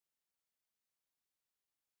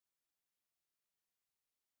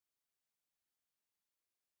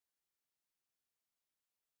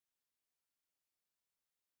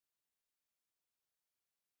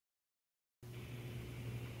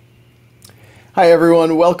Hi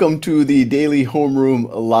everyone, welcome to the Daily Homeroom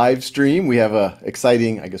live stream. We have a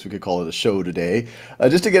exciting, I guess we could call it a show today.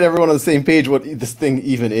 Just to get everyone on the same page what this thing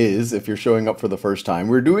even is, if you're showing up for the first time.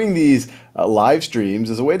 We're doing these live streams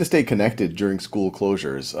as a way to stay connected during school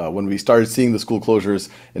closures. When we started seeing the school closures,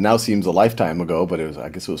 it now seems a lifetime ago, but I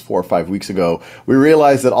guess it was 4 or 5 weeks ago, we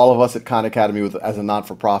realized that all of us at Khan Academy, as a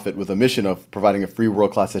not-for-profit with a mission of providing a free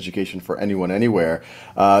world-class education for anyone, anywhere,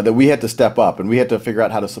 that we had to step up and we had to figure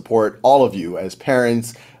out how to support all of you as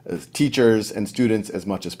parents, as teachers, and students as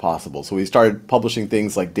much as possible. So we started publishing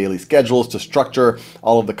things like daily schedules to structure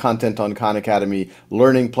all of the content on Khan Academy,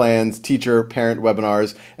 learning plans, teacher, parent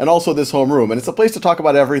webinars, and also this homeroom. And it's a place to talk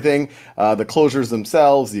about everything, the closures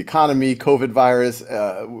themselves, the economy, COVID virus,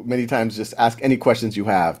 many times just ask any questions you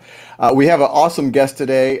have. We have an awesome guest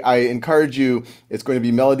today. I encourage you, it's going to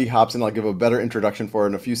be Mellody Hobson. I'll give a better introduction for her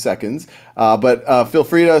in a few seconds. But feel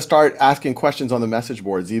free to start asking questions on the message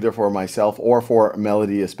boards, either for myself or for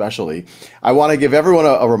Mellody especially. I want to give everyone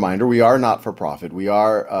a reminder, we are not for profit. We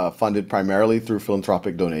are funded primarily through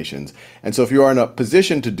philanthropic donations. And so if you are in a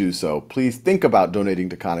position to do so, please think about donating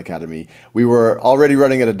to Khan Academy. We were already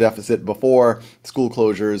running at a deficit before school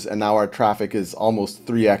closures, and now our traffic is almost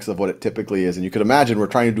 3x of what it typically is. And you could imagine we're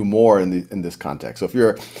trying to do more in this context. So if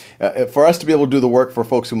you're, for us to be able to do the work for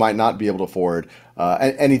folks who might not be able to afford,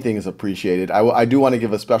 anything is appreciated. I do want to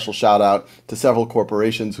give a special shout out to several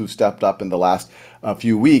corporations who've stepped up in the last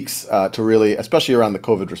few weeks to really, especially around the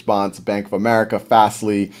COVID response: Bank of America,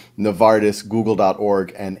 Fastly, Novartis,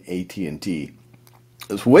 Google.org, and AT&T.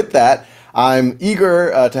 With that, I'm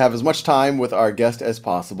eager to have as much time with our guest as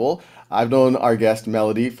possible. I've known our guest,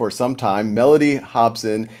 Mellody, for some time. Mellody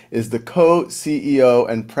Hobson is the co-CEO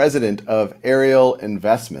and president of Ariel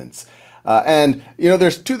Investments. And, you know,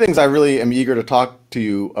 there's two things I really am eager to talk to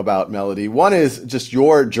you about, Mellody. One is just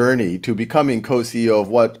your journey to becoming co-CEO of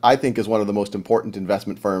what I think is one of the most important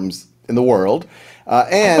investment firms in the world,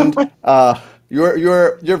 and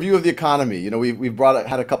your view of the economy. You know, we've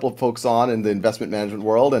had a couple of folks on in the investment management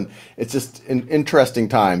world, and it's just interesting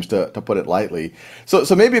times, to put it lightly. So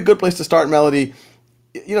maybe a good place to start, Mellody.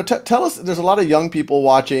 You know, tell us. There's a lot of young people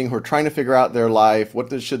watching who are trying to figure out their life.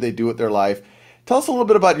 Should they do with their life? Tell us a little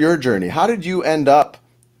bit about your journey. How did you end up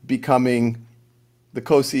becoming the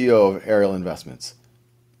co-CEO of Ariel Investments?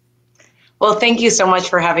 Well, thank you so much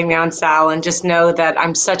for having me on, Sal. And just know that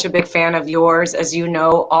I'm such a big fan of yours, as you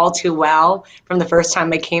know all too well. From the first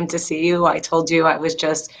time I came to see you, I told you I was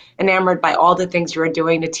just enamored by all the things you are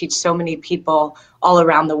doing to teach so many people all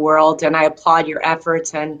around the world. And I applaud your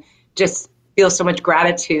efforts and just feel so much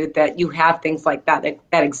gratitude that you have things like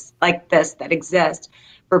like this that exist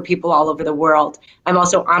for people all over the world. I'm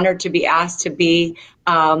also honored to be asked to be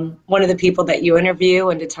one of the people that you interview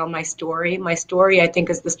and to tell my story. My story, I think,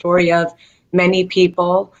 is the story of many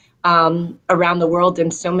people around the world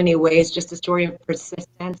in so many ways, just a story of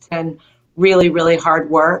persistence and really, really hard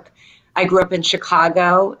work. I grew up in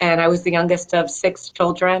Chicago, and I was the youngest of 6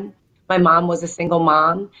 children. My mom was a single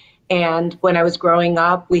mom. And when I was growing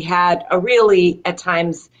up, we had a really, at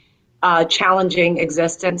times, challenging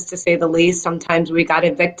existence, to say the least. Sometimes we got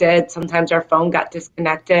evicted. Sometimes our phone got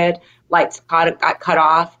disconnected. Lights got cut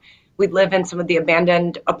off. We'd live in some of the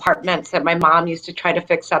abandoned apartments that my mom used to try to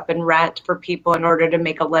fix up and rent for people in order to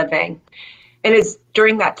make a living. And it's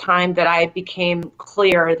during that time that I became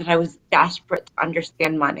clear that I was desperate to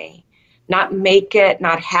understand money. Not make it,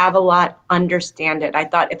 not have a lot, understand it. I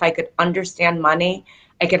thought if I could understand money,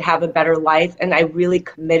 I could have a better life. And I really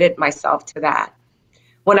committed myself to that.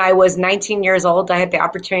 When I was 19 years old, I had the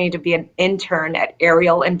opportunity to be an intern at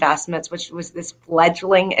Ariel Investments, which was this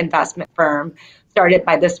fledgling investment firm started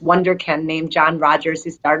by this wonderkind named John Rogers,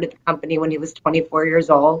 who started the company when he was 24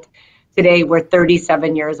 years old. Today, we're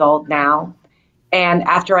 37 years old now. And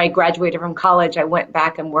after I graduated from college, I went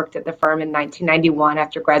back and worked at the firm in 1991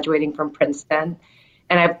 after graduating from Princeton.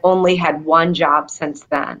 And I've only had one job since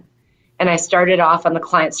then. And I started off on the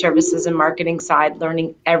client services and marketing side,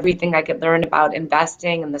 learning everything I could learn about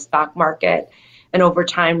investing in the stock market, and over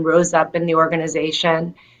time rose up in the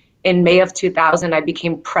organization. In May of 2000, I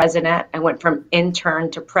became president. I went from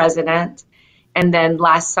intern to president. And then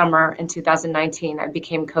last summer in 2019, I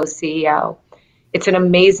became co-CEO. It's an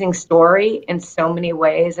amazing story in so many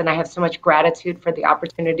ways, and I have so much gratitude for the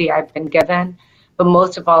opportunity I've been given. But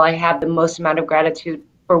most of all, I have the most amount of gratitude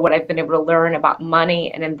for what I've been able to learn about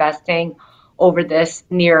money and investing over this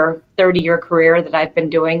near 30-year career that I've been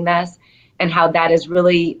doing this, and how that has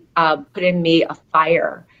really put in me a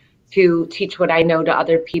fire to teach what I know to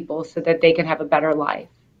other people so that they can have a better life.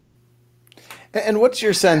 And what's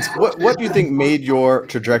your sense? What do you think made your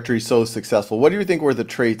trajectory so successful? What do you think were the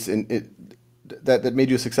traits that made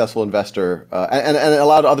you a successful investor, and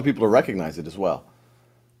allowed other people to recognize it as well?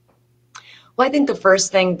 Well, I think the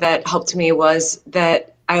first thing that helped me was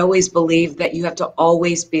that I always believed that you have to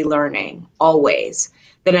always be learning, always.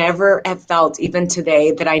 That I ever have felt, even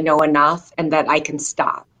today, that I know enough and that I can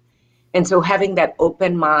stop. And so having that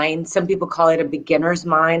open mind, some people call it a beginner's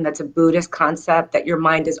mind. That's a Buddhist concept, that your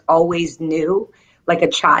mind is always new, like a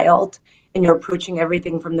child, and you're approaching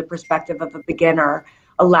everything from the perspective of a beginner,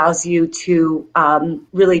 allows you to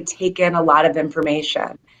really take in a lot of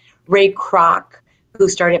information. Ray Kroc, who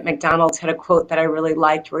started McDonald's, had a quote that I really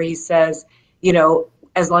liked where he says, you know,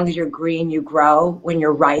 as long as you're green, you grow. When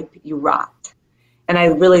you're ripe, you rot. And I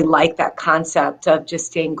really like that concept of just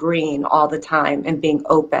staying green all the time and being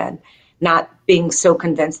open, not being so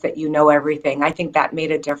convinced that you know everything. I think that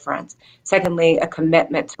made a difference. Secondly, a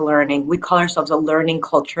commitment to learning. We call ourselves a learning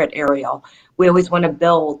culture at Ariel. We always want to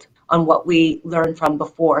build on what we learned from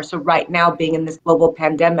before. So right now, being in this global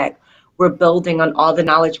pandemic, we're building on all the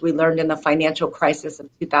knowledge we learned in the financial crisis of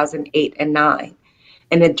 2008 and 9.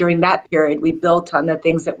 And then during that period, we built on the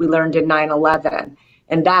things that we learned in 9/11.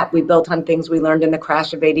 And that we built on things we learned in the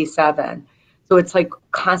crash of 87. So it's like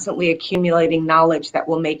constantly accumulating knowledge that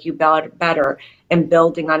will make you better and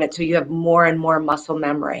building on it so you have more and more muscle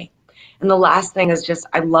memory. And the last thing is just,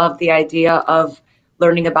 I love the idea of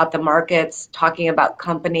learning about the markets, talking about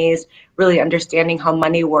companies, really understanding how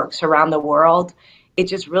money works around the world. It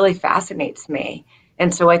just really fascinates me.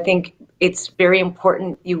 And so I think it's very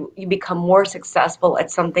important you become more successful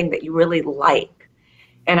at something that you really like.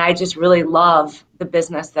 And I just really love the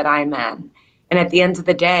business that I'm in. And at the end of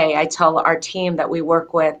the day, I tell our team that we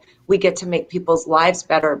work with, we get to make people's lives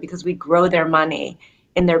better because we grow their money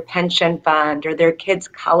in their pension fund or their kids'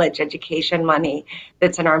 college education money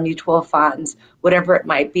that's in our mutual funds, whatever it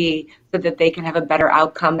might be, so that they can have a better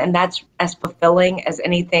outcome. And that's as fulfilling as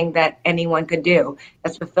anything that anyone could do,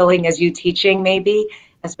 as fulfilling as you teaching, maybe,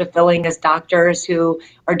 as fulfilling as doctors who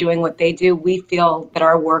are doing what they do. We feel that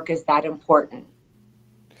our work is that important.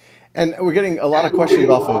 And we're getting a lot of questions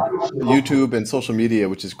off of YouTube and social media,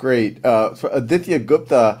 which is great. For Aditya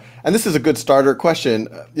Gupta, and this is a good starter question.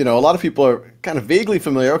 You know, a lot of people are kind of vaguely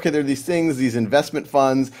familiar. Okay, there are these things, these investment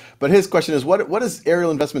funds, but his question is, what does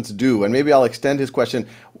Ariel Investments do? And maybe I'll extend his question.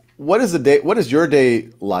 What is the day? What is your day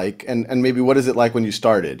like? And maybe what is it like when you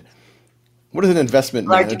started? What does an investment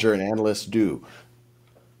manager and analyst do?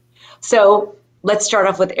 So let's start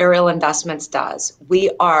off with Ariel Investments does. We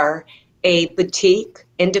are a boutique,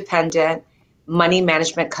 independent money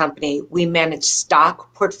management company. We manage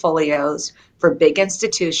stock portfolios for big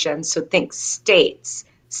institutions. So think states,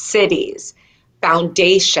 cities,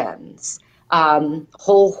 foundations,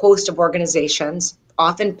 whole host of organizations,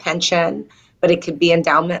 often pension, but it could be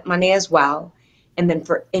endowment money as well. And then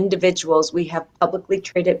for individuals, we have publicly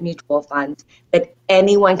traded mutual funds that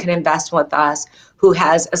anyone can invest with us who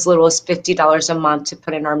has as little as $50 a month to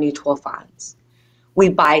put in our mutual funds. We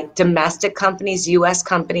buy domestic companies, U.S.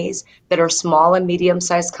 companies that are small and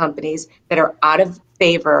medium-sized companies that are out of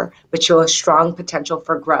favor but show a strong potential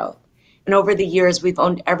for growth. And over the years, we've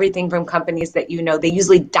owned everything from companies that, you know, they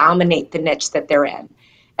usually dominate the niche that they're in.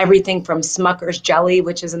 Everything from Smucker's Jelly,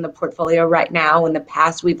 which is in the portfolio right now. In the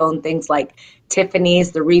past, we've owned things like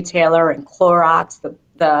Tiffany's, the retailer, and Clorox,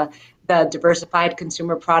 the diversified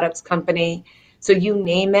consumer products company. So you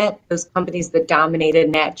name it, those companies that dominate a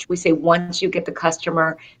niche. We say once you get the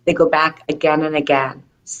customer, they go back again and again.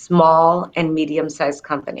 Small and medium-sized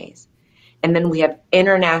companies. And then we have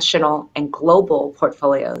international and global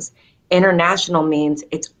portfolios. International means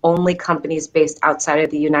it's only companies based outside of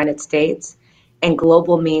the United States. And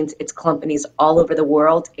global means it's companies all over the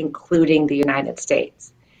world, including the United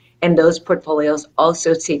States. And those portfolios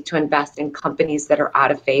also seek to invest in companies that are out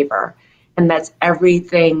of favor. And that's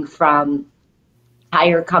everything from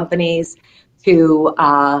tire companies to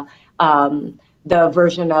the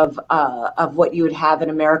version of what you would have in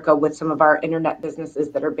America with some of our internet businesses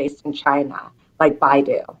that are based in China, like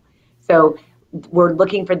Baidu. So we're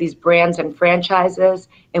looking for these brands and franchises,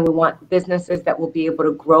 and we want businesses that will be able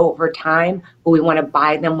to grow over time, but we want to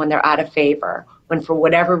buy them when they're out of favor, when for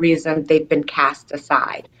whatever reason they've been cast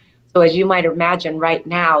aside. So as you might imagine, right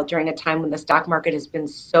now, during a time when the stock market has been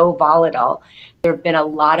so volatile, there have been a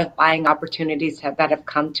lot of buying opportunities that have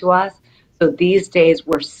come to us. So these days,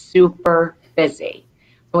 we're super busy.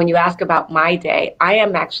 So when you ask about my day, I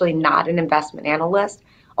am actually not an investment analyst,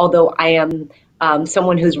 although I am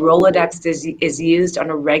someone whose Rolodex is used on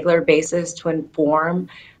a regular basis to inform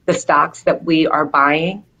the stocks that we are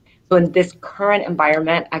buying. So in this current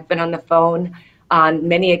environment, I've been on the phone on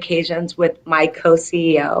many occasions with my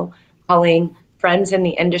co-CEO, calling friends in the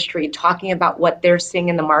industry talking about what they're seeing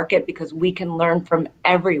in the market, because we can learn from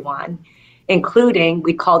everyone, including,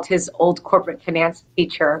 we called his old corporate finance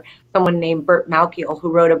teacher, someone named Burt Malkiel,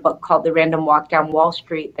 who wrote a book called The Random Walk Down Wall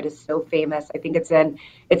Street that is so famous. I think it's in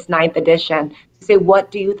its 9th edition, to say, what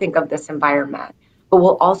do you think of this environment? But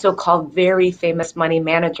we'll also call very famous money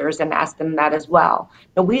managers and ask them that as well.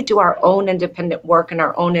 Now, we do our own independent work and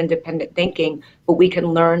our own independent thinking, but we can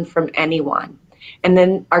learn from anyone. And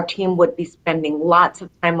then our team would be spending lots of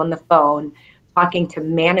time on the phone talking to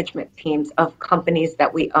management teams of companies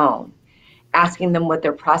that we own, asking them what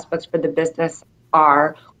their prospects for the business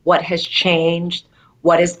are, what has changed,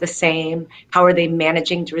 what is the same, how are they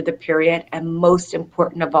managing through the period, and most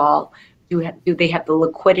important of all, do they have the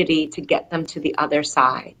liquidity to get them to the other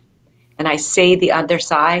side? And I say the other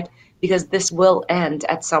side because this will end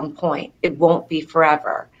at some point. It won't be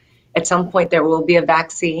forever. At some point, there will be a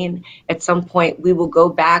vaccine. At some point, we will go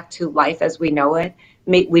back to life as we know it.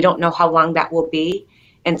 We don't know how long that will be.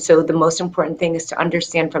 And so the most important thing is to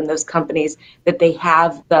understand from those companies that they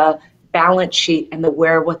have the balance sheet and the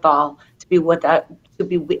wherewithal to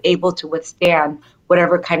be able to withstand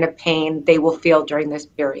whatever kind of pain they will feel during this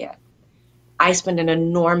period. I spend an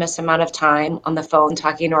enormous amount of time on the phone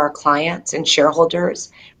talking to our clients and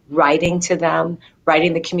shareholders, writing to them,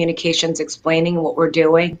 writing the communications, explaining what we're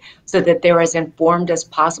doing so that they're as informed as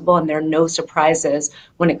possible and there are no surprises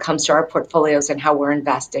when it comes to our portfolios and how we're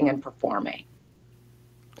investing and performing.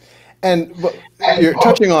 And you're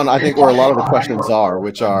touching on, I think, where a lot of the questions are,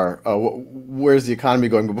 which are, where's the economy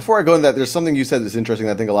going? But before I go into that, there's something you said that's interesting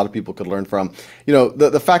that I think a lot of people could learn from. You know,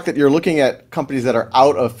 the fact that you're looking at companies that are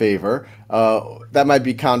out of favor, that might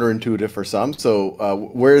be counterintuitive for some. So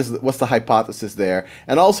what's the hypothesis there?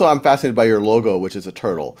 And also, I'm fascinated by your logo, which is a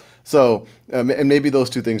turtle. So, and maybe those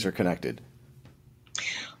two things are connected.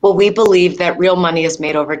 Well, we believe that real money is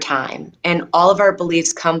made over time, and all of our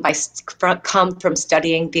beliefs come from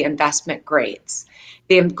studying the investment greats.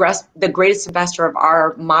 The greatest investor of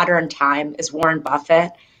our modern time is Warren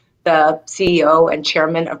Buffett, the CEO and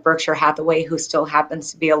chairman of Berkshire Hathaway, who still happens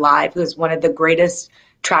to be alive, who has one of the greatest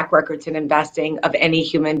track records in investing of any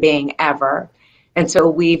human being ever. And so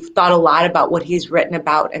we've thought a lot about what he's written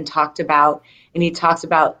about and talked about, and he talks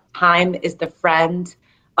about time is the friend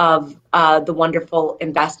of the wonderful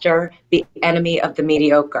investor, the enemy of the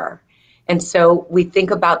mediocre. And so we think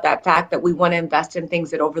about that fact that we want to invest in things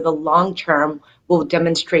that over the long term will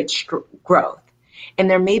demonstrate growth. And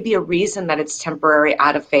there may be a reason that it's temporary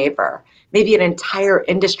out of favor. Maybe an entire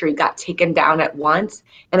industry got taken down at once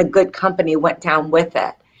and a good company went down with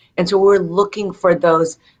it. And so we're looking for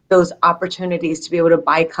those opportunities to be able to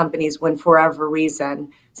buy companies when for whatever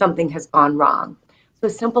reason something has gone wrong. So a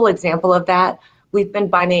simple example of that, we've been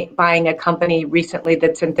buying a company recently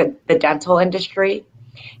that's in the dental industry,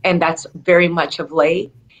 and that's very much of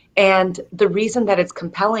late. And the reason that it's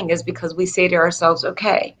compelling is because we say to ourselves,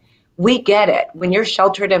 okay, we get it. When you're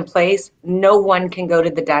sheltered in place, no one can go to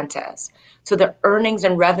the dentist. So the earnings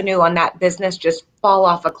and revenue on that business just fall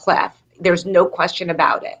off a cliff. There's no question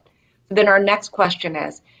about it. Then our next question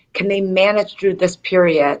is, can they manage through this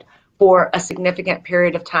period for a significant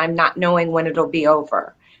period of time, not knowing when it'll be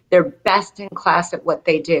over? They're best in class at what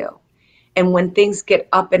they do. And when things get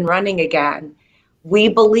up and running again, we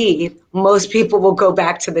believe most people will go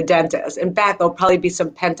back to the dentist. In fact, there'll probably be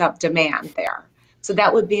some pent-up demand there. So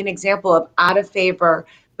that would be an example of out of favor,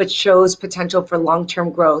 but shows potential for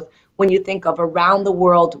long-term growth when you think of around the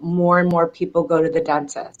world, more and more people go to the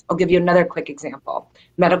dentist. I'll give you another quick example,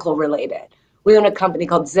 medical related. We own a company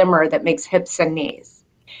called Zimmer that makes hips and knees.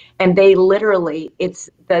 And they literally,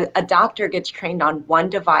 a doctor gets trained on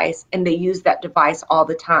one device and they use that device all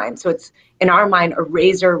the time. So it's, in our mind, a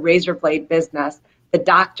razor blade business. The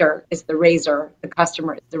doctor is the razor, the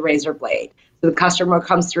customer is the razor blade. So the customer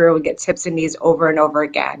comes through and gets hips and knees over and over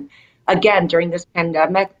again. Again, during this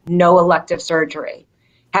pandemic, no elective surgery.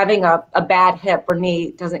 Having a bad hip or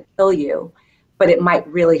knee doesn't kill you, but it might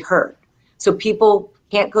really hurt. So people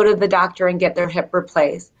can't go to the doctor and get their hip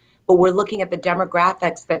replaced. But we're looking at the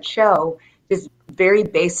demographics that show this very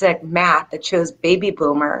basic math that shows baby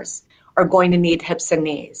boomers are going to need hips and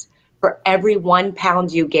knees. For every 1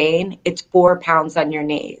 pound you gain, it's 4 pounds on your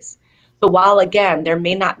knees. So while, again, there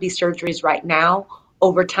may not be surgeries right now,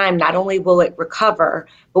 over time, not only will it recover,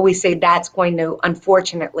 but we say that's going to,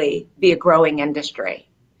 unfortunately, be a growing industry.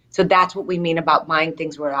 So that's what we mean about buying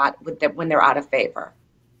things when they're out of favor.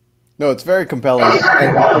 No, it's very compelling.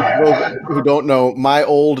 And for those who don't know, my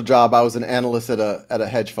old job, I was an analyst at a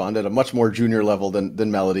hedge fund at a much more junior level than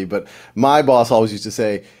Mellody. But my boss always used to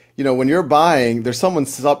say, when you're buying, there's someone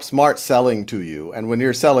smart selling to you, and when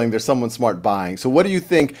you're selling, there's someone smart buying. So what do you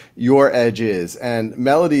think your edge is? And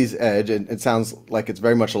Melody's edge, and it sounds like it's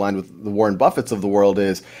very much aligned with the Warren Buffetts of the world,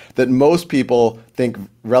 is that most people think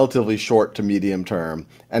relatively short to medium term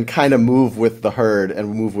and kind of move with the herd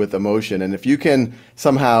and move with emotion. And if you can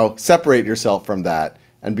somehow separate yourself from that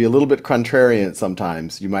and be a little bit contrarian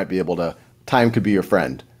sometimes, you might be able to, time could be your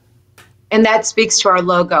friend. And that speaks to our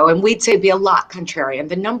logo. And we'd say be a lot contrarian.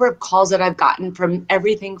 The number of calls that I've gotten from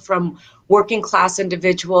everything from working class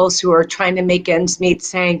individuals who are trying to make ends meet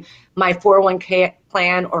saying, my 401k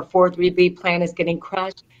plan or 403b plan is getting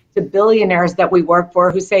crushed, to billionaires that we work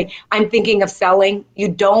for who say, I'm thinking of selling. You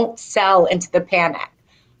don't sell into the panic.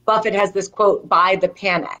 Buffett has this quote, buy the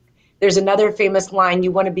panic. There's another famous line,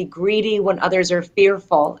 you want to be greedy when others are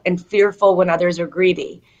fearful and fearful when others are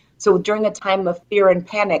greedy. So during a time of fear and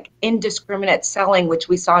panic, indiscriminate selling, which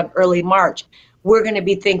we saw in early March, we're going to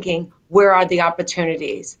be thinking, where are the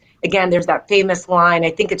opportunities? Again, there's that famous line,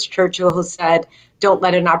 I think it's Churchill who said, don't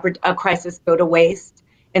let a crisis go to waste.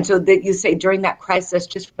 And so that you say during that crisis,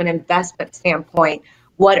 just from an investment standpoint,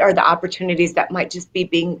 what are the opportunities that might just be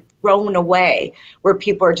being thrown away where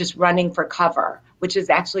people are just running for cover, which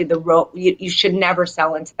is actually the road. You should never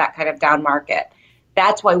sell into that kind of down market.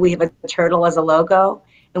 That's why we have a turtle as a logo.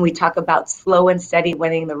 And we talk about slow and steady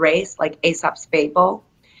winning the race, like Aesop's fable.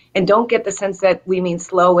 And don't get the sense that we mean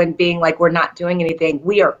slow and being like we're not doing anything.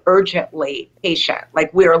 We are urgently patient,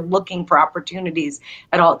 like we are looking for opportunities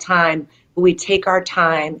at all time. But we take our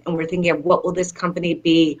time and we're thinking of what will this company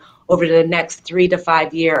be over the next 3 to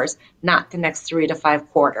 5 years, not the next 3 to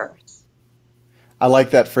 5 quarters. I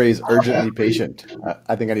like that phrase, urgently patient.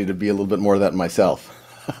 I think I need to be a little bit more of that myself.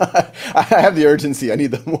 I have the urgency. I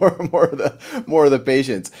need the more of the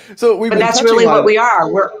patience. So we've But been that's touching really on, what we are.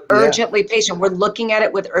 We're yeah, urgently patient. We're looking at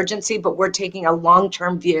it with urgency, but we're taking a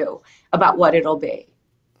long-term view about what it'll be.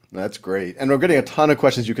 that's great. And we're getting a ton of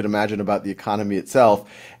questions you could imagine about the economy itself.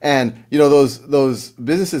 And those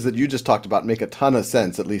businesses that you just talked about make a ton of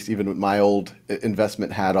sense, at least even with my old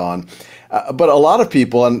investment hat on. But a lot of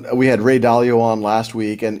people, and we had Ray Dalio on last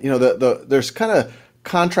week, and there's kind of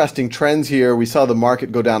contrasting trends here. We saw the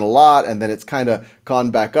market go down a lot, and then it's kind of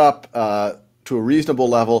gone back up to a reasonable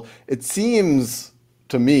level. It seems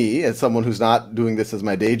to me, as someone who's not doing this as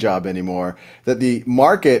my day job anymore, that the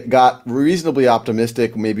market got reasonably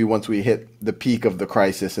optimistic maybe once we hit the peak of the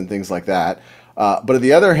crisis and things like that. But on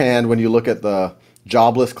the other hand, when you look at the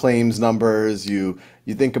jobless claims numbers, you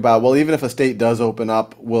think about, well, even if a state does open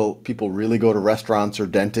up, will people really go to restaurants or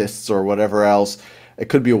dentists or whatever else? It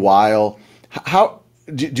could be a while. How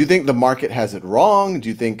do you think the market has it wrong? Do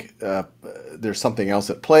you think there's something else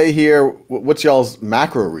at play here? What's y'all's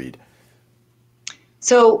macro read?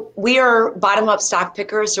 So we are bottom-up stock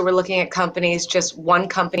pickers. So we're looking at companies, just one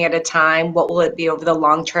company at a time. What will it be over the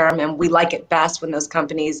long term? And we like it best when those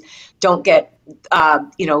companies don't get,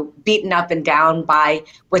 beaten up and down by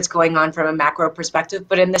what's going on from a macro perspective.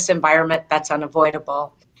 But in this environment, that's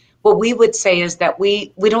unavoidable. What we would say is that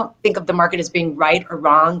we don't think of the market as being right or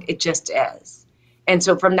wrong. It just is. And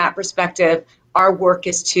so from that perspective, our work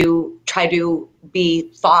is to try to be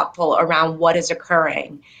thoughtful around what is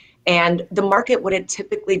occurring. And the market, what it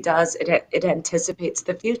typically does, it anticipates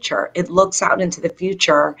the future. It looks out into the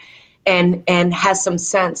future and has some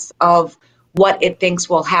sense of what it thinks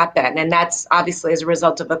will happen. And that's obviously as a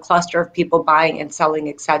result of a cluster of people buying and selling,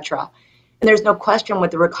 et cetera. And there's no question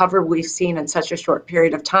with the recovery we've seen in such a short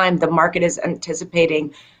period of time, the market is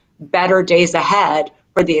anticipating better days ahead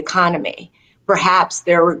for the economy. Perhaps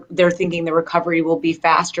they're thinking the recovery will be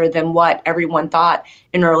faster than what everyone thought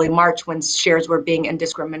in early March when shares were being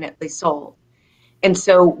indiscriminately sold. And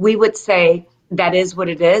so we would say that is what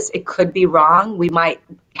it is. It could be wrong. We might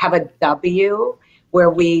have a W where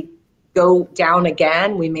we go down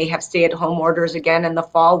again. We may have stay-at-home orders again in the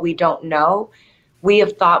fall. We don't know. We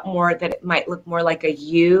have thought more that it might look more like a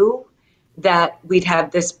U, that we'd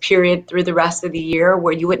have this period through the rest of the year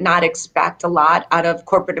where you would not expect a lot out of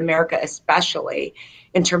corporate America, especially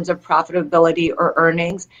in terms of profitability or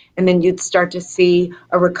earnings. And then you'd start to see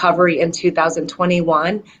a recovery in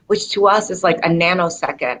 2021, which to us is like a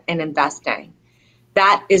nanosecond in investing.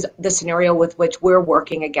 That is the scenario with which we're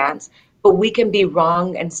working against. But we can be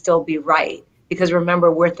wrong and still be right. Because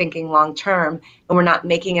remember, we're thinking long term and we're not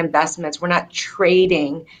making investments. We're not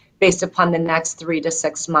trading based upon the next 3 to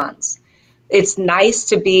 6 months. It's nice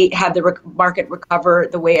to have the market recover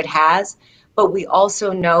the way it has, but we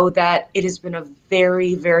also know that it has been a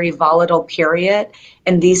very, very volatile period,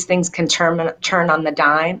 and these things can turn on a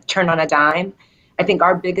dime. I think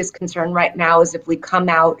our biggest concern right now is if we come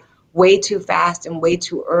out way too fast and way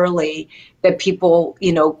too early that people,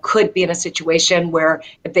 could be in a situation where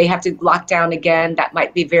if they have to lock down again, that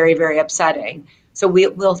might be very, very upsetting. So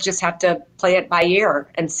we'll just have to play it by ear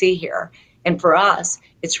and see here. And for us,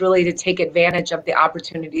 it's really to take advantage of the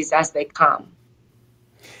opportunities as they come.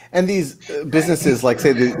 And these businesses, like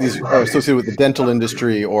say these are associated with the dental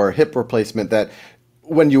industry or hip replacement, that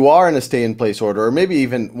when you are in a stay-in-place order, or maybe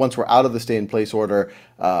even once we're out of the stay-in-place order,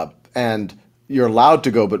 and you're allowed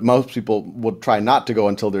to go, but most people would try not to go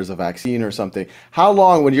until there's a vaccine or something. How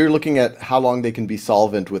long, when you're looking at how long they can be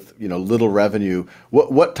solvent with, little revenue,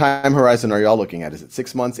 what time horizon are y'all looking at? Is it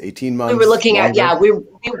 6 months, 18 We were months, looking at, longer?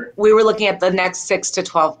 yeah, we were looking at the next 6 to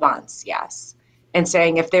 12 months, yes. And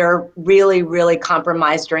saying if they're really, really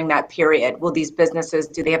compromised during that period, will these businesses,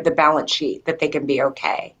 do they have the balance sheet that they can be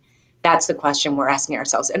okay? That's the question we're asking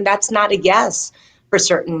ourselves. And that's not a yes for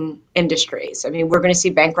certain industries. I mean, we're going to see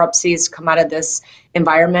bankruptcies come out of this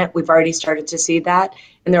environment. We've already started to see that.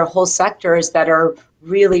 And there are whole sectors that are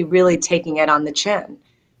really, really taking it on the chin.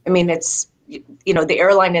 I mean, the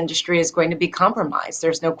airline industry is going to be compromised.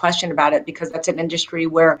 There's no question about it, because that's an industry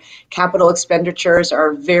where capital expenditures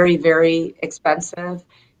are very, very expensive.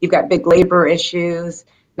 You've got big labor issues.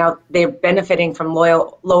 Now, they're benefiting from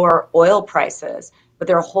lower oil prices, but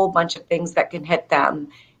there are a whole bunch of things that can hit them.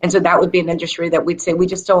 And so that would be an industry that we'd say we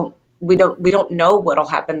don't know what'll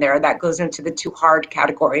happen there. That goes into the too hard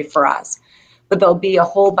category for us. But there'll be a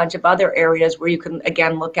whole bunch of other areas where you can,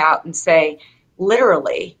 again, look out and say,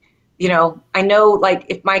 literally, I know, like,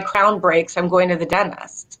 if my crown breaks, I'm going to the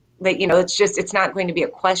dentist. It's not going to be a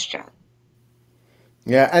question.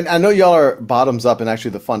 Yeah, and I know y'all are bottoms up, and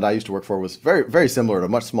actually the fund I used to work for was very, very similar at a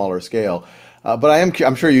much smaller scale. But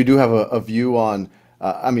I'm sure you do have a view on.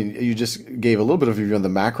 I mean, you just gave a little bit of a view on the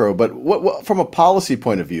macro, but what from a policy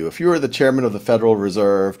point of view, if you were the chairman of the Federal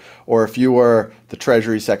Reserve, or if you were the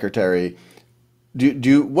Treasury Secretary,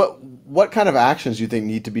 what kind of actions do you think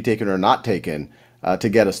need to be taken or not taken to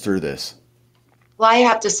get us through this? Well, I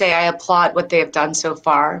have to say, I applaud what they have done so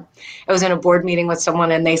far. I was in a board meeting with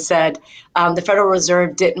someone and they said the Federal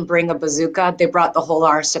Reserve didn't bring a bazooka, they brought the whole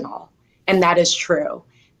arsenal. And that is true.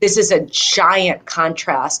 This is a giant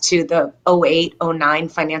contrast to the 08, 09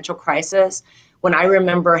 financial crisis, when I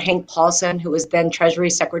remember Hank Paulson, who was then Treasury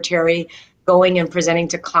Secretary, going and presenting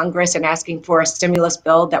to Congress and asking for a stimulus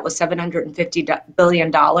bill that was $750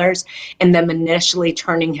 billion, and them initially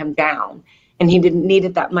turning him down. And he didn't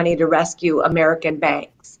needed that money to rescue American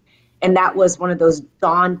banks. And that was one of those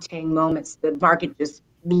daunting moments. The market just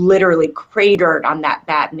literally cratered on that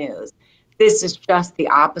bad news. This is just the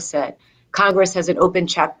opposite. Congress has an open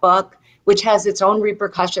checkbook, which has its own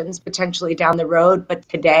repercussions potentially down the road. But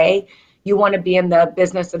today, you want to be in the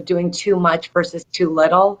business of doing too much versus too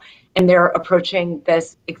little. And they're approaching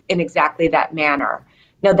this in exactly that manner.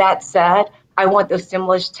 Now, that said, I want those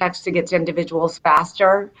stimulus checks to get to individuals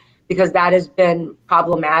faster, because that has been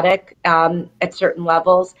problematic at certain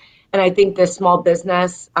levels. And I think the small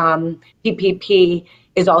business PPP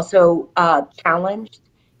is also challenged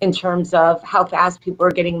in terms of how fast people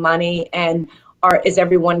are getting money, and is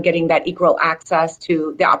everyone getting that equal access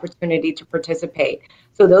to the opportunity to participate.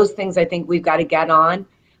 So those things I think we've got to get on.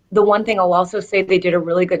 The one thing I'll also say, they did a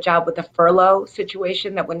really good job with the furlough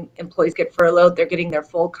situation, that when employees get furloughed, they're getting their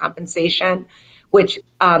full compensation, which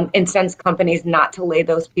incents companies not to lay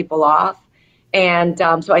those people off. And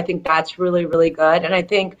so I think that's really, really good. And I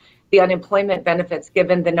think the unemployment benefits,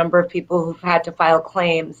 given the number of people who've had to file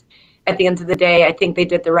claims, at the end of the day, I think they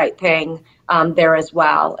did the right thing there as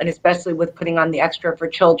well. And especially with putting on the extra for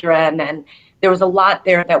children. And there was a lot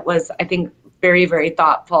there that was, I think, very, very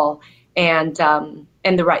thoughtful and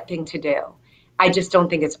the right thing to do. I just don't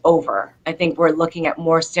think it's over. I think we're looking at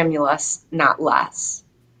more stimulus, not less.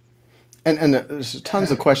 And there's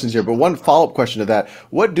tons of questions here, but one follow-up question to that: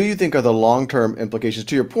 what do you think are the long-term implications?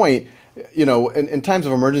 To your point, in times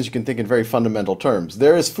of emergency, you can think in very fundamental terms.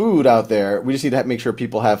 There is food out there. We just need to make sure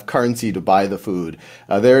people have currency to buy the food.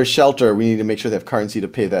 There is shelter. We need to make sure they have currency to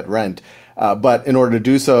pay that rent. But in order to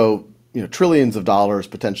do so, trillions of dollars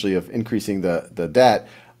potentially of increasing the debt.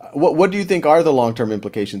 What do you think are the long-term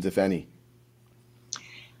implications, if any?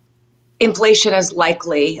 Inflation is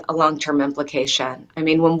likely a long-term implication. I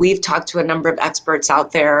mean, when we've talked to a number of experts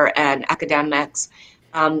out there and academics,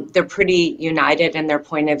 they're pretty united in their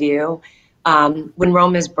point of view. When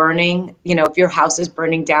Rome is burning, if your house is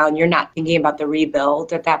burning down, you're not thinking about the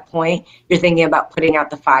rebuild at that point. You're thinking about putting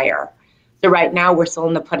out the fire. So right now we're still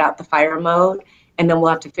in the put out the fire mode, and then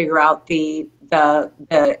we'll have to figure out the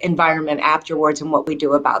environment afterwards and what we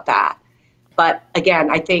do about that. But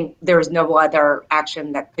again, I think there's no other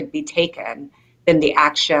action that could be taken than the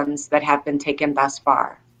actions that have been taken thus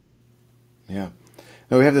far. Yeah.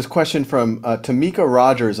 Now we have this question from Tamika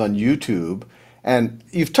Rogers on YouTube, and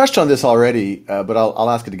you've touched on this already, but I'll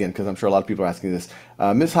ask it again because I'm sure a lot of people are asking this.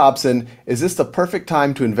 Ms. Hobson, is this the perfect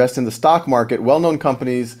time to invest in the stock market? Well-known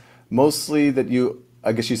companies, mostly that you,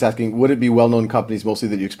 I guess she's asking, would it be well-known companies mostly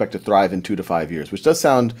that you expect to thrive in 2 to 5 years? Which does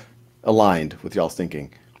sound aligned with y'all's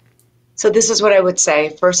thinking. So this is what I would say.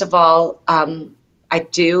 First of all, I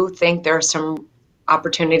do think there are some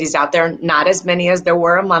opportunities out there, not as many as there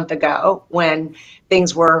were a month ago when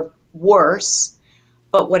things were worse.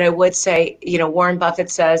 But what I would say, Warren Buffett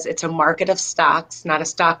says it's a market of stocks, not a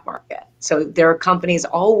stock market. So there are companies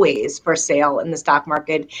always for sale in the stock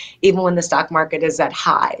market, even when the stock market is at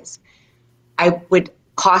highs. I would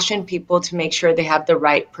caution people to make sure they have the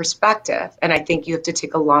right perspective. And I think you have to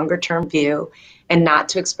take a longer term view and not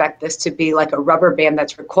to expect this to be like a rubber band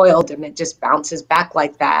that's recoiled and it just bounces back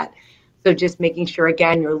like that. So just making sure,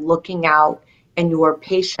 again, you're looking out and you're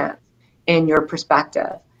patient in your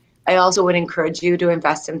perspective. I also would encourage you to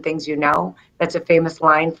invest in things you know. That's a famous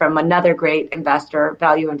line from another great investor,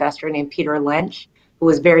 value investor named Peter Lynch, who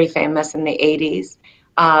was very famous in the 80s.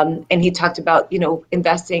 And he talked about,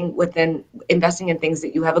 investing in things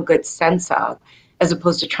that you have a good sense of, as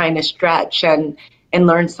opposed to trying to stretch and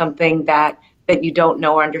learn something that you don't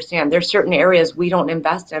know or understand. There's certain areas we don't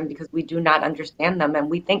invest in because we do not understand them and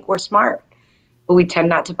we think we're smart, but we tend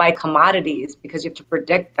not to buy commodities because you have to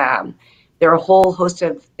predict them. There are a whole host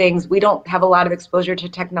of things. We don't have a lot of exposure to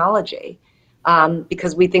technology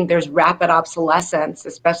because we think there's rapid obsolescence,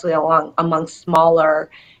 especially among smaller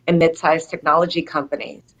and mid-sized technology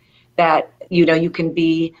companies, that you can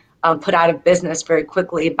be put out of business very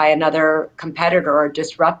quickly by another competitor or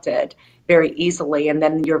disrupted very easily, and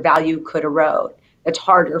then your value could erode. It's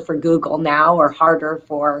harder for Google now or harder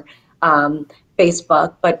for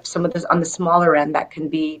Facebook, but some of this on the smaller end that can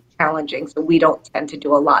be challenging. So we don't tend to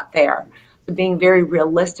do a lot there. So being very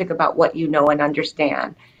realistic about what you know and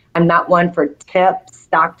understand. I'm not one for tips,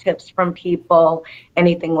 stock tips from people,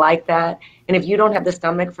 anything like that. And if you don't have the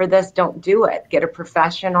stomach for this, don't do it. Get a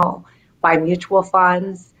professional, buy mutual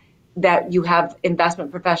funds, that you have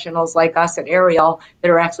investment professionals like us at Ariel that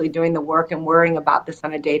are actually doing the work and worrying about this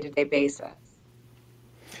on a day-to-day basis.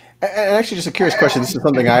 And actually, just a curious question. This is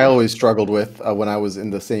something I always struggled with when I was in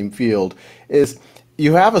the same field. Is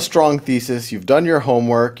you have a strong thesis, you've done your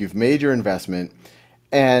homework, you've made your investment,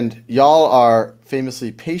 and y'all are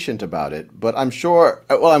famously patient about it. But I'm sure.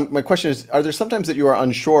 My question is: are there sometimes that you are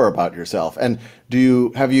unsure about yourself? And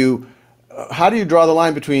how do you draw the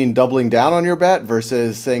line between doubling down on your bet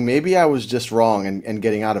versus saying maybe I was just wrong and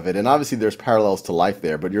getting out of it? And obviously, there's parallels to life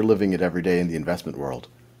there, but you're living it every day in the investment world.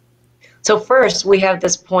 So first, we have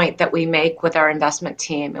this point that we make with our investment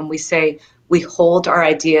team, and we say we hold our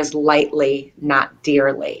ideas lightly, not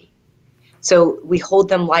dearly. So we hold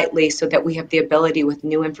them lightly so that we have the ability with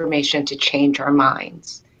new information to change our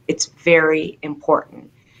minds. It's very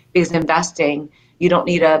important because investing, you don't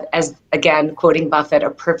need as again, quoting Buffett,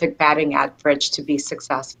 a perfect batting average to be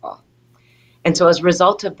successful. And so as a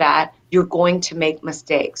result of that, you're going to make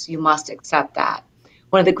mistakes. You must accept that.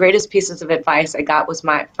 One of the greatest pieces of advice I got was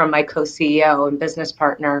from my co-CEO and business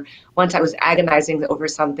partner. Once I was agonizing over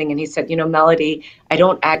something, and he said, Mellody, I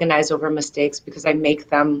don't agonize over mistakes because I make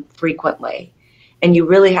them frequently. And you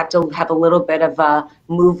really have to have a little bit of a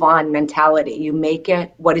move on mentality. You make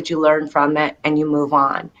it, what did you learn from it, and you move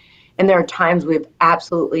on. And there are times we've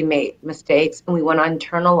absolutely made mistakes, and we want to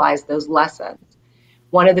internalize those lessons.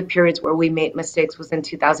 One of the periods where we made mistakes was in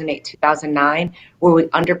 2008, 2009, where we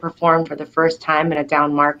underperformed for the first time in a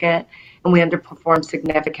down market, and we underperformed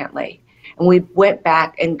significantly. And we went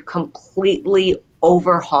back and completely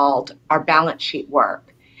overhauled our balance sheet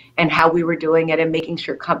work and how we were doing it and making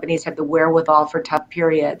sure companies had the wherewithal for tough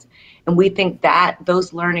periods. And we think that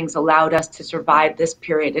those learnings allowed us to survive this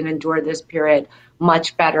period and endure this period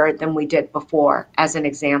much better than we did before, as an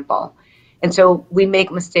example. And so we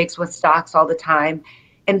make mistakes with stocks all the time.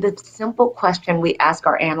 And the simple question we ask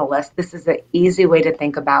our analysts, this is an easy way to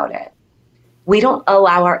think about it. We don't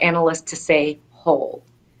allow our analysts to say hold.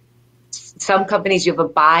 Some companies, you have a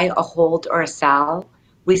buy, a hold, or a sell.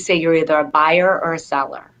 We say you're either a buyer or a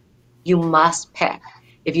seller. You must pick.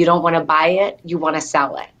 If you don't want to buy it, you want to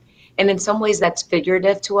sell it. And in some ways that's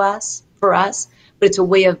figurative for us, but it's a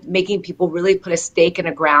way of making people really put a stake in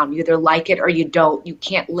the ground. You either like it or you don't. You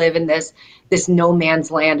can't live in this no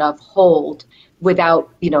man's land of hold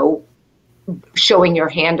without, showing your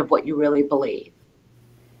hand of what you really believe.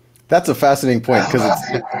 That's a fascinating point because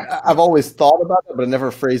I've always thought about it, but I never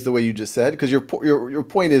phrased the way you just said. Because your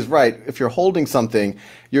point is right. If you're holding something,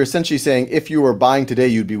 you're essentially saying if you were buying today,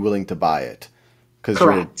 you'd be willing to buy it. Because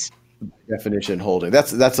Correct. definition holding.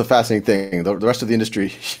 That's a fascinating thing. The rest of the industry,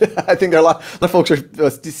 I think there are a lot of folks are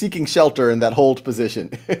seeking shelter in that hold position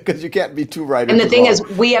because you can't be too right or And the too thing wrong.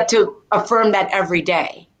 is, we have to affirm that every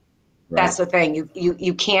day. Right. That's the thing.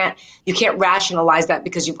 You can't rationalize that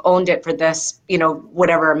because you've owned it for this,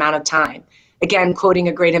 whatever amount of time. Again, quoting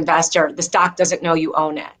a great investor, the stock doesn't know you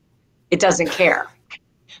own it. It doesn't care.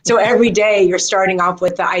 So every day you're starting off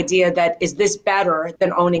with the idea that, is this better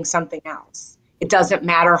than owning something else? It doesn't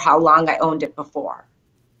matter how long I owned it before.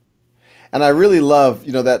 And I really love,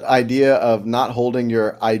 that idea of not holding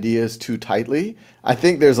your ideas too tightly. I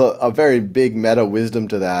think there's a very big meta wisdom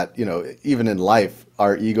to that. Even in life,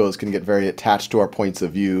 our egos can get very attached to our points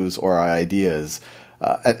of views or our ideas,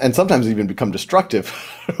 and sometimes even become destructive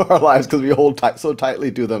to our lives because we hold so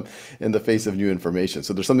tightly to them in the face of new information.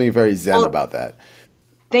 So there's something very zen Well, about that.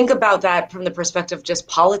 think about that from the perspective of just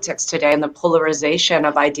politics today and the polarization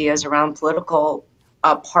of ideas around political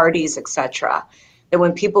parties, etc. That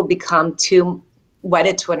when people become too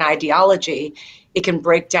wedded to an ideology, it can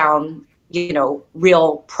break down,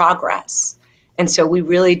 real progress. And so we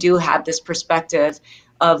really do have this perspective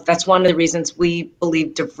of, that's one of the reasons we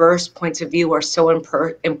believe diverse points of view are so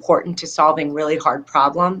important to solving really hard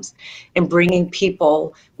problems, and bringing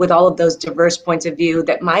people with all of those diverse points of view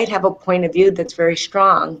that might have a point of view that's very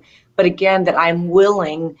strong, but again, that I'm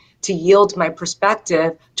willing to yield my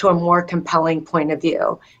perspective to a more compelling point of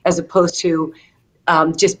view, as opposed to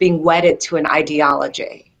just being wedded to an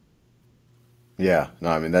ideology. Yeah, no,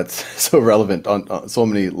 I mean that's so relevant on so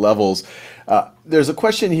many levels. There's a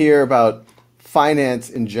question here about finance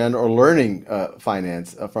in general, or learning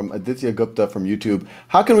finance from Aditya Gupta from YouTube.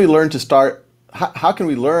 How can we learn to start? How can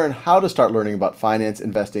we learn how to start learning about finance,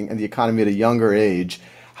 investing, and the economy at a younger age?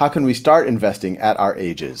 How can we start investing at our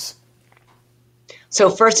ages? So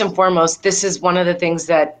first and foremost, this is one of the things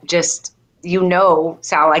that just,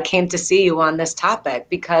 Sal, I came to see you on this topic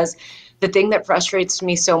because the thing that frustrates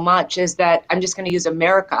me so much is that, I'm just going to use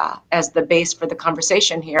America as the base for the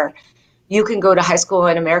conversation here. You can go to high school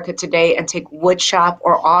in America today and take wood shop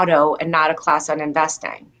or auto and not a class on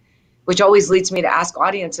investing, which always leads me to ask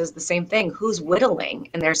audiences the same thing. Who's whittling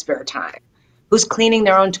in their spare time? Who's cleaning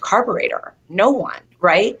their own carburetor? No one,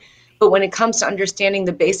 right? But when it comes to understanding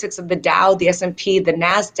the basics of the Dow, the S&P, the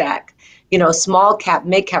NASDAQ, small cap,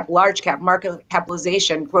 mid cap, large cap, market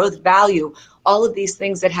capitalization, growth value, all of these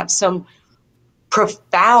things that have some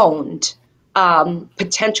profound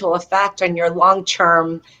potential effect on your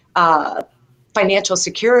long-term financial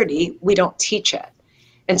security, we don't teach it.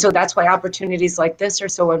 And so that's why opportunities like this are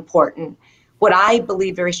so important. What I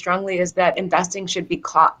believe very strongly is that investing should be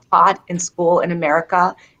taught in school in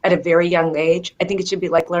America at a very young age. I think it should be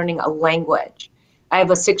like learning a language. I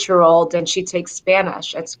have a 6-year-old and she takes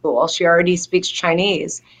Spanish at school. She already speaks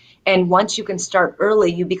Chinese. And once you can start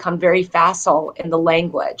early, you become very facile in the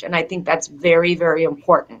language. And I think that's very, very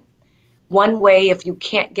important. One way, if you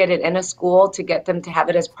can't get it in a school, to get them to have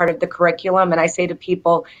it as part of the curriculum. And I say to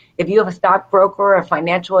people, if you have a stockbroker, a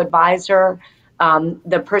financial advisor,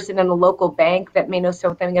 the person in the local bank that may know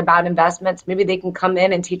something about investments, maybe they can come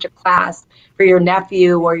in and teach a class for your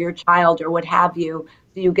nephew or your child or what have you,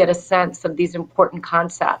 so you get a sense of these important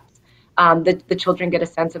concepts. The children get a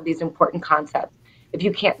sense of these important concepts. If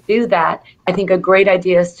you can't do that, I think a great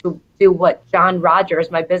idea is to do what John Rogers,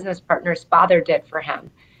 my business partner's father, did for him.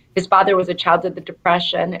 His father was a child of the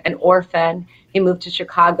Depression, an orphan. He moved to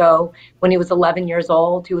Chicago when he was 11 years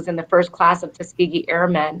old. He was in the first class of Tuskegee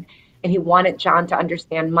Airmen, and he wanted John to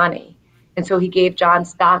understand money. And so he gave John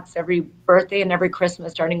stocks every birthday and every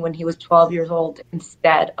Christmas starting when he was 12 years old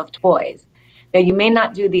instead of toys. Now, you may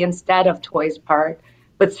not do the instead of toys part,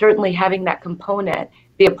 but certainly having that component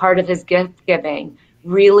be a part of his gift giving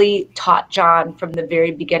really taught John from the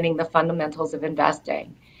very beginning the fundamentals of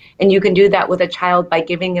investing. And you can do that with a child by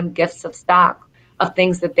giving them gifts of stock, of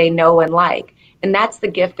things that they know and like. And that's the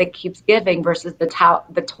gift that keeps giving versus the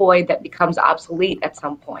toy that becomes obsolete at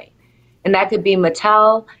some point. And that could be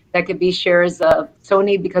Mattel, that could be shares of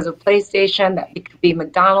Sony because of PlayStation, that could be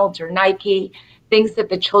McDonald's or Nike, things that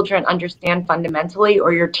the children understand fundamentally,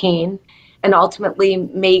 or your teen, and ultimately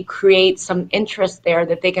may create some interest there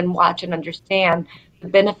that they can watch and understand the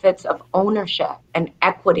benefits of ownership and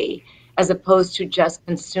equity, as opposed to just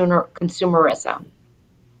consumerism.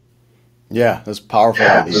 Yeah, that's a powerful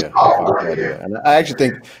idea. Powerful idea. And I actually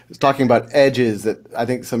think talking about edges, that I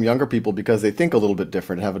think some younger people, because they think a little bit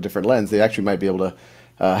different, have a different lens, they actually might be able to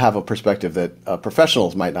have a perspective that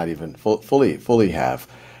professionals might not even fully have.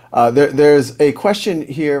 There's a question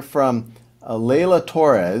here from Layla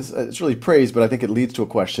Torres, it's really praise, but I think it leads to a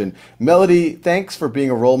question. Mellody, thanks for being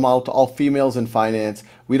a role model to all females in finance.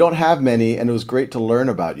 We don't have many, and it was great to learn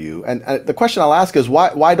about you. And the question I'll ask is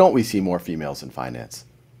why don't we see more females in finance?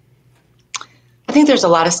 I think there's a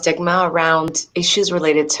lot of stigma around issues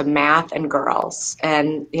related to math and girls.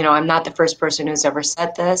 And, I'm not the first person who's ever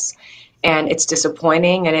said this, and it's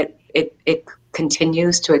disappointing, and it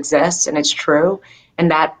continues to exist, and it's true. And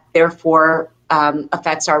that therefore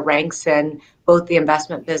affects our ranks in both the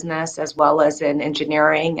investment business as well as in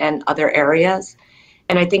engineering and other areas.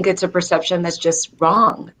 And I think it's a perception that's just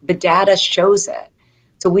wrong. The data shows it.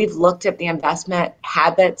 So we've looked at the investment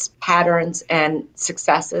habits, patterns, and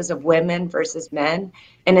successes of women versus men.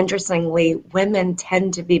 And interestingly, women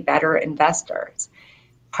tend to be better investors.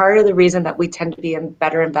 Part of the reason that we tend to be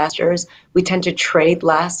better investors, we tend to trade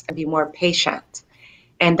less and be more patient.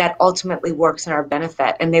 And that ultimately works in our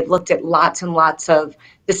benefit. And they've looked at lots and lots of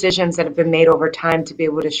decisions that have been made over time to be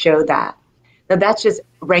able to show that. Now, that's just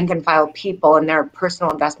rank and file people and their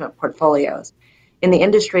personal investment portfolios. In the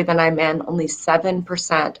industry that I'm in, only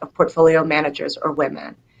 7% of portfolio managers are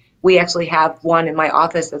women. We actually have one in my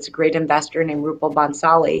office that's a great investor named Rupal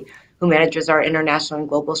Bansali, who manages our international and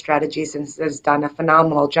global strategies and has done a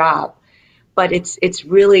phenomenal job. But it's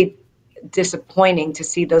really disappointing to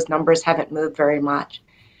see those numbers haven't moved very much.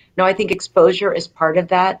 Now, I think exposure is part of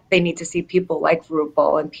that. They need to see people like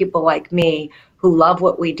Rupal and people like me who love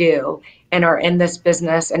what we do and are in this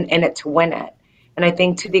business and in it to win it. And I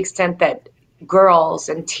think to the extent that girls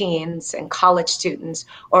and teens and college students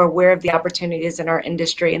are aware of the opportunities in our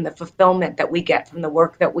industry and the fulfillment that we get from the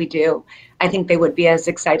work that we do, I think they would be as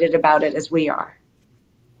excited about it as we are.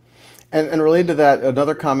 And related to that,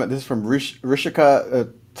 another comment, this is from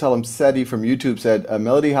Rishika Talamseti from YouTube said,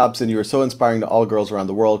 Mellody Hobson, you are so inspiring to all girls around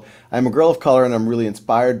the world. I'm a girl of color and I'm really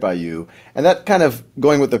inspired by you. And that kind of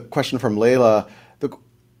going with the question from Layla,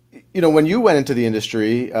 when you went into the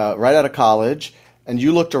industry right out of college, and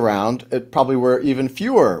you looked around, it probably were even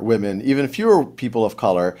fewer women, even fewer people of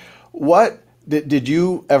color. What did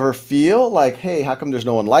you ever feel like, hey, how come there's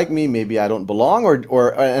no one like me? Maybe I don't belong,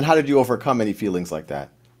 and how did you overcome any feelings like that?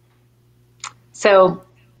 So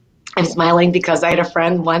I'm smiling because I had a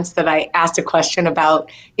friend once that I asked a question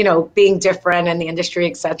about, being different in the industry,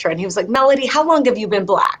 et cetera. And he was like, Mellody, how long have you been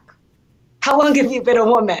Black? How long have you been a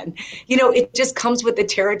woman? It just comes with the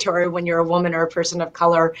territory when you're a woman or a person of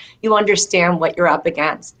color. You understand what you're up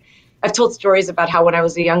against. I've told stories about how when I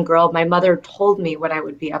was a young girl, my mother told me what I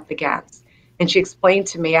would be up against. And she explained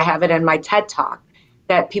to me, I have it in my TED Talk,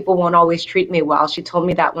 that people won't always treat me well. She told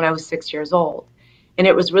me that when I was 6 years old. And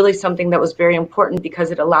it was really something that was very important because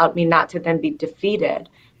it allowed me not to then be defeated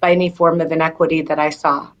by any form of inequity that I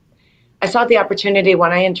saw. I saw the opportunity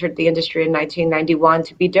when I entered the industry in 1991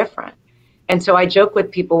 to be different. And so I joke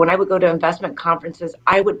with people, when I would go to investment conferences,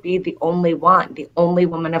 I would be the only one, the only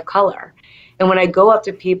woman of color. And when I go up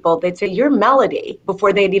to people, they'd say, you're Mellody,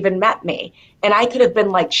 before they'd even met me. And I could have been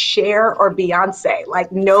like Cher or Beyonce,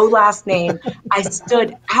 like no last name. I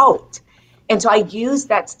stood out. And so I used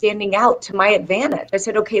that standing out to my advantage. I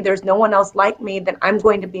said, okay, there's no one else like me, then I'm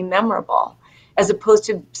going to be memorable, as opposed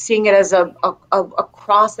to seeing it as a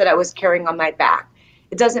cross that I was carrying on my back.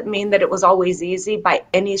 It doesn't mean that it was always easy by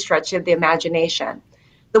any stretch of the imagination.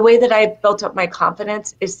 The way that I built up my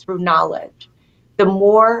confidence is through knowledge. The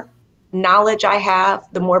more knowledge I have,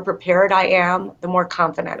 the more prepared I am, the more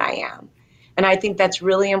confident I am. And I think that's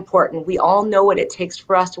really important. We all know what it takes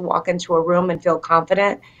for us to walk into a room and feel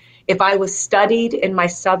confident. If I was studied in my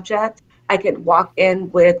subject, I could walk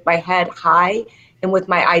in with my head high and with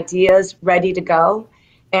my ideas ready to go.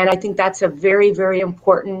 And I think that's a very, very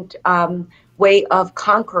important way of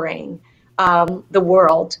conquering the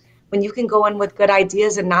world, when you can go in with good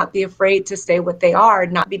ideas and not be afraid to say what they are,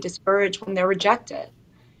 and not be discouraged when they're rejected.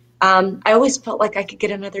 I always felt like I could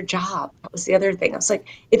get another job. That was the other thing. I was like,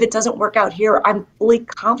 if it doesn't work out here, I'm fully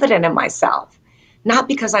confident in myself. Not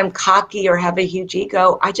because I'm cocky or have a huge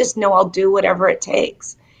ego. I just know I'll do whatever it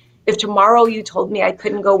takes. If tomorrow you told me I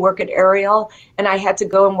couldn't go work at Ariel and I had to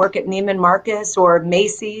go and work at Neiman Marcus or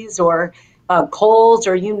Macy's or Kohl's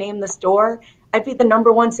or you name the store, I'd be the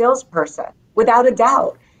number one salesperson without a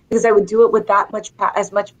doubt, because I would do it with that much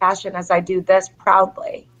as much passion as I do this,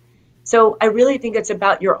 proudly. So I really think it's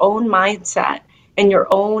about your own mindset and your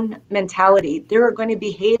own mentality. There are going to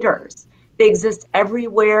be haters. They exist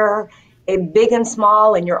everywhere, big and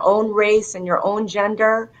small, in your own race and your own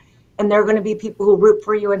gender. And there are going to be people who root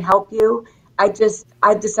for you and help you. I've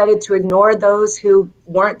decided to ignore those who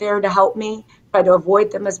weren't there to help me, try to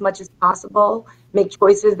avoid them as much as possible, make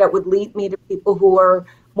choices that would lead me to people who are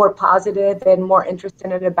more positive and more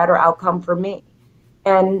interested in a better outcome for me.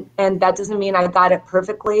 And that doesn't mean I got it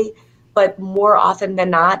perfectly, but more often than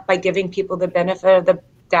not, by giving people the benefit of the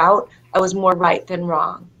doubt, I was more right than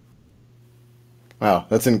wrong. Wow,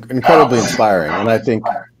 that's incredibly inspiring. And I think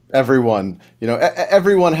everyone,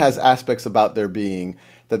 everyone has aspects about their being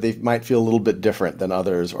that they might feel a little bit different than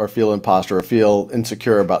others, or feel imposter, or feel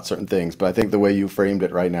insecure about certain things. But I think the way you framed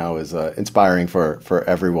it right now is inspiring for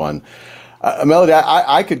everyone. Mellody,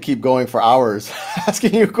 I could keep going for hours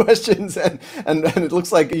asking you questions, and it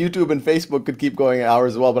looks like YouTube and Facebook could keep going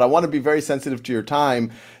hours as well. But I want to be very sensitive to your time.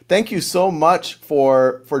 Thank you so much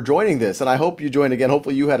for joining this, and I hope you join again.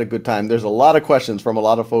 Hopefully, you had a good time. There's a lot of questions from a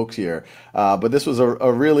lot of folks here, but this was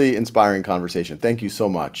a really inspiring conversation. Thank you so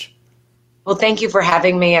much. Well, thank you for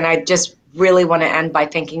having me. And I just really want to end by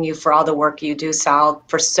thanking you for all the work you do, Sal,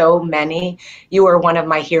 for so many. You are one of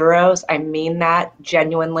my heroes. I mean that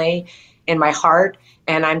genuinely in my heart.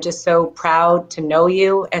 And I'm just so proud to know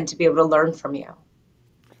you and to be able to learn from you.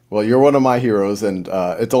 Well, you're one of my heroes, and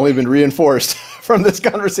it's only been reinforced from this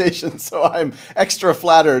conversation. So I'm extra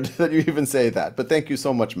flattered that you even say that. But thank you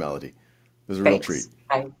so much, Mellody. It was a real treat.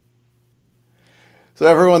 Bye. So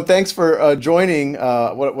everyone, thanks for joining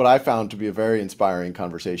what I found to be a very inspiring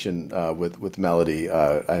conversation with Mellody.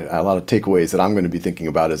 A lot of takeaways that I'm going to be thinking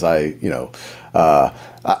about as I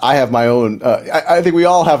have my own. I think we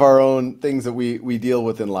all have our own things that we deal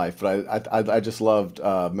with in life. But I just loved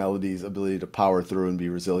Mellody's ability to power through and be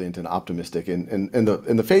resilient and optimistic in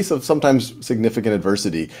the face of sometimes significant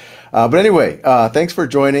adversity. But anyway, thanks for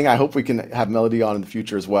joining. I hope we can have Mellody on in the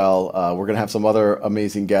future as well. We're going to have some other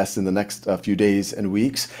amazing guests in the next few days and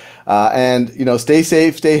weeks. And stay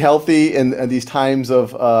safe, stay healthy in these times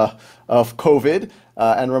of COVID.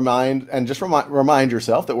 And remind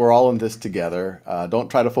yourself that we're all in this together. Don't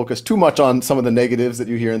try to focus too much on some of the negatives that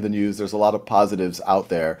you hear in the news. There's a lot of positives out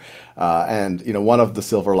there. And one of the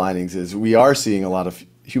silver linings is we are seeing a lot of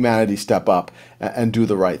humanity step up and do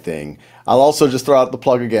the right thing. I'll also just throw out the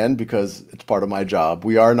plug again because it's part of my job.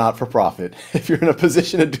 We are not for profit. If you're in a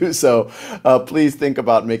position to do so, please think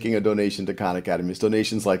about making a donation to Khan Academy. It's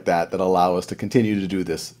donations like that allow us to continue to do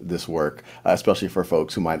this work, especially for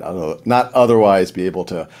folks who might not otherwise be able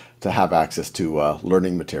to have access to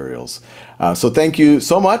learning materials. So thank you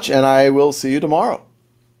so much, and I will see you tomorrow.